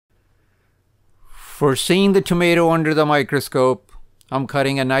For seeing the tomato under the microscope, I'm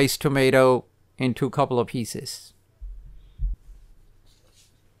cutting a nice tomato into a couple of pieces.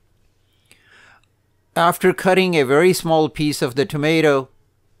 After cutting a very small piece of the tomato,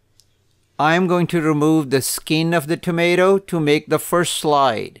 I'm going to remove the skin of the tomato to make the first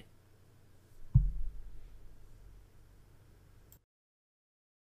slide.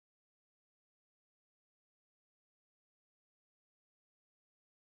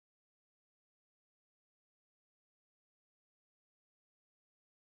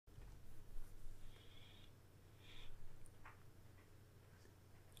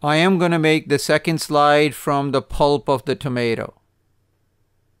 I am going to make the second slide from the pulp of the tomato.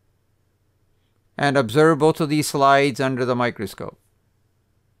 And observe both of these slides under the microscope.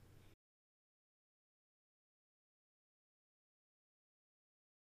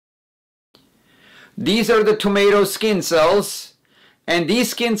 These are the tomato skin cells, and these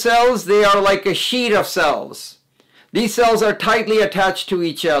skin cells, they are like a sheet of cells. These cells are tightly attached to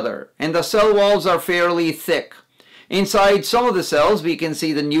each other, and the cell walls are fairly thick. Inside some of the cells, we can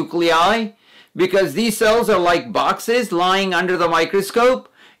see the nuclei, because these cells are like boxes lying under the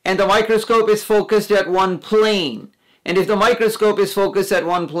microscope, and the microscope is focused at one plane. And if the microscope is focused at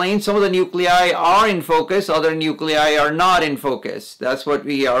one plane, some of the nuclei are in focus, other nuclei are not in focus. That's what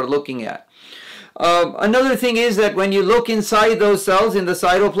we are looking at. Another thing is that when you look inside those cells in the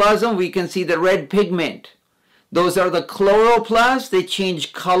cytoplasm, we can see the red pigment. Those are the chloroplasts. They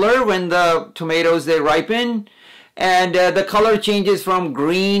change color when the tomatoes, they ripen. And the color changes from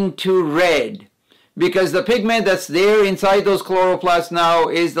green to red, because the pigment that's there inside those chloroplasts now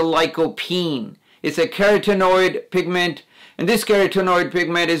is the lycopene. It's a carotenoid pigment, and this carotenoid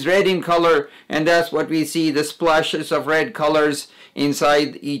pigment is red in color, and that's what we see, the splashes of red colors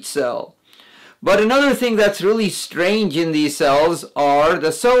inside each cell. But another thing that's really strange in these cells are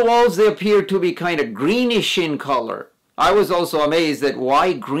the cell walls. They appear to be kind of greenish in color. I was also amazed at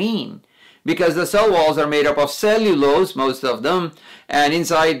why green? Because the cell walls are made up of cellulose, most of them, and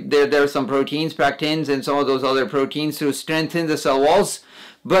inside there are some proteins, pectins, and some of those other proteins to strengthen the cell walls.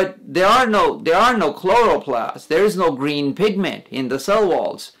 But there are no chloroplasts. There is no green pigment in the cell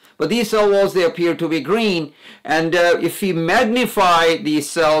walls. But these cell walls, they appear to be green, and if we magnify these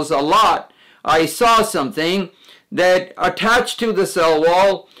cells a lot, I saw something that attached to the cell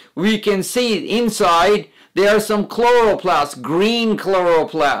wall, we can see inside there are some chloroplasts, green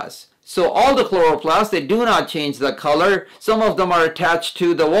chloroplasts. So all the chloroplasts, they do not change the color. Some of them are attached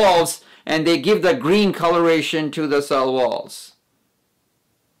to the walls, and they give the green coloration to the cell walls.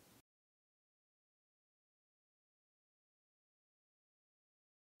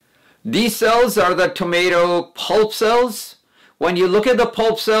 These cells are the tomato pulp cells. When you look at the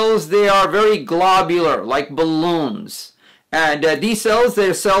pulp cells, they are very globular, like balloons. And these cells,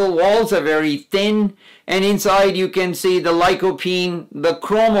 their cell walls are very thin, and inside you can see the lycopene, the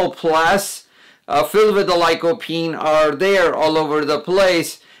chromoplasts filled with the lycopene are there all over the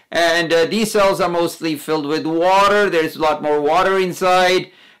place. And these cells are mostly filled with water. There's a lot more water inside,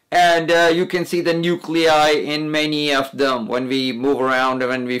 and you can see the nuclei in many of them when we move around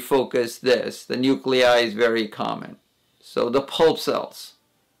and when we focus this. The nuclei is very common. So the pulp cells.